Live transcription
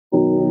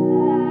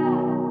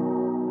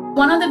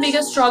One of the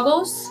biggest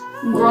struggles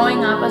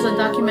growing up as a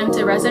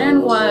documented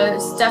resident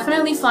was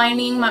definitely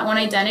finding my own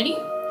identity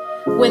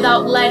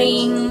without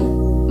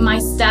letting my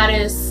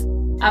status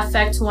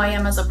affect who I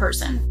am as a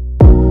person.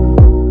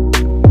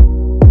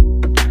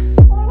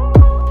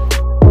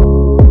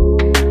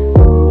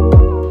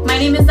 My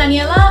name is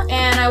Daniela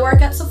and I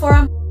work at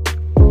Sephora.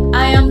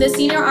 I am the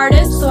senior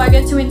artist, so I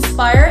get to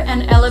inspire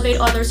and elevate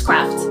others'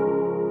 craft.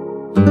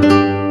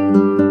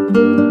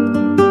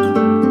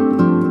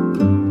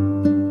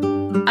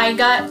 I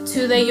got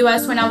to the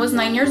US when I was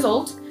 9 years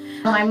old.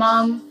 My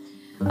mom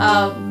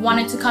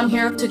wanted to come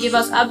here to give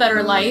us a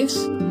better life.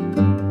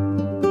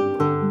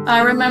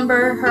 I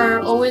remember her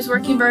always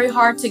working very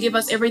hard to give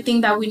us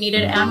everything that we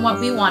needed and what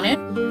we wanted.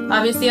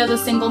 Obviously, as a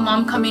single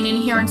mom coming in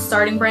here and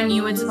starting brand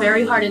new, it's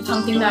very hard. It's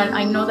something that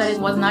I know that it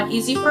was not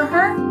easy for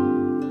her.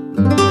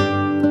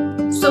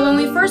 So when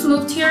we first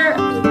moved here,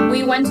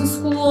 we went to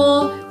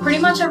school, pretty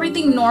much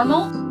everything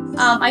normal.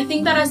 I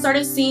think that I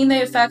started seeing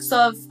the effects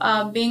of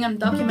being a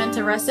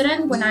undocumented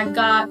resident when I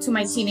got to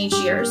my teenage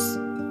years.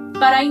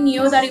 But I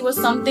knew that it was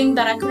something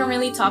that I couldn't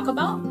really talk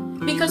about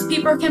because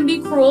people can be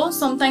cruel.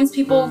 Sometimes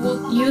people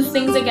will use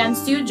things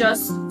against you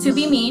just to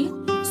be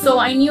mean. So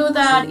I knew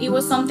that it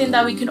was something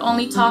that we could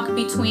only talk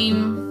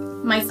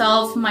between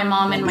myself, my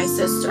mom, and my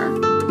sister.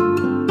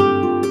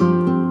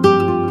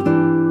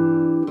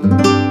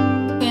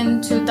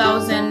 In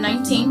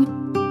 2019,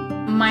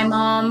 my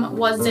mom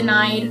was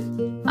denied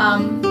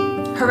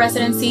her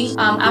residency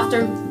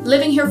after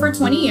living here for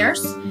 20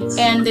 years,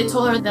 and they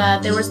told her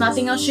that there was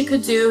nothing else she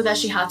could do, that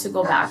she had to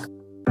go back.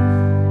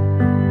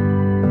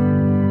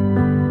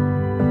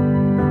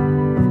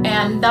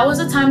 And that was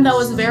a time that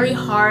was very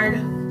hard.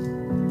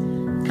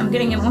 I'm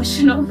getting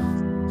emotional.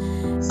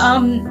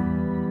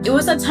 It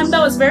was a time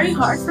that was very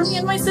hard for me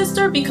and my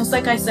sister because,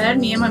 like I said,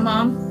 me and my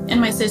mom and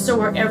my sister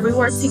were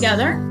everywhere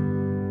together.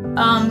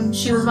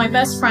 She was my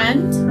best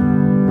friend.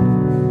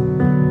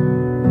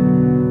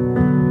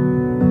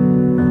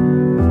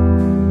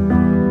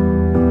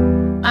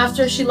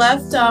 After she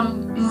left,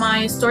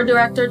 my store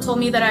director told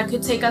me that I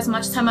could take as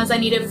much time as I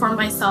needed for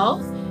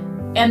myself.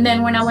 And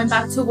then when I went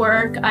back to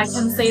work, I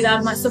can say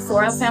that my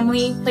Sephora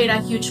family played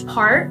a huge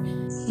part.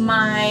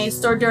 My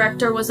store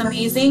director was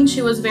amazing.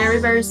 She was very,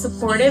 very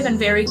supportive and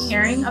very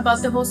caring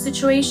about the whole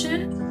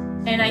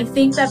situation. And I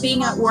think that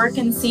being at work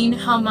and seeing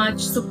how much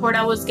support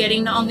I was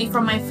getting, not only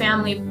from my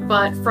family,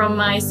 but from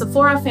my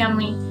Sephora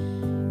family,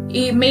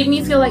 it made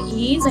me feel at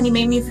ease and it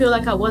made me feel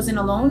like I wasn't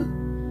alone.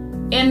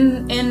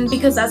 And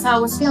because that's how I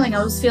was feeling.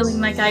 I was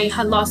feeling like I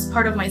had lost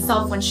part of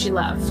myself when she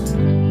left.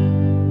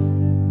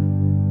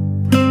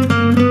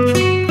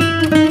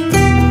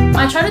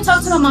 I try to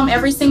talk to my mom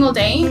every single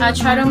day. I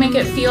try to make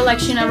it feel like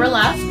she never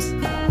left.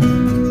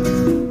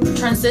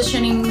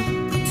 Transitioning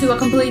to a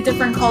completely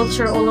different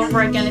culture all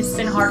over again, it's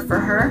been hard for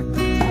her.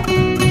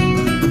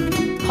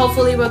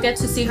 Hopefully we'll get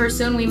to see her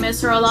soon. We miss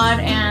her a lot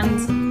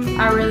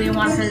and I really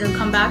want her to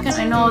come back. And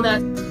I know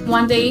that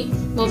one day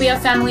we'll be a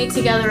family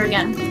together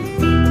again.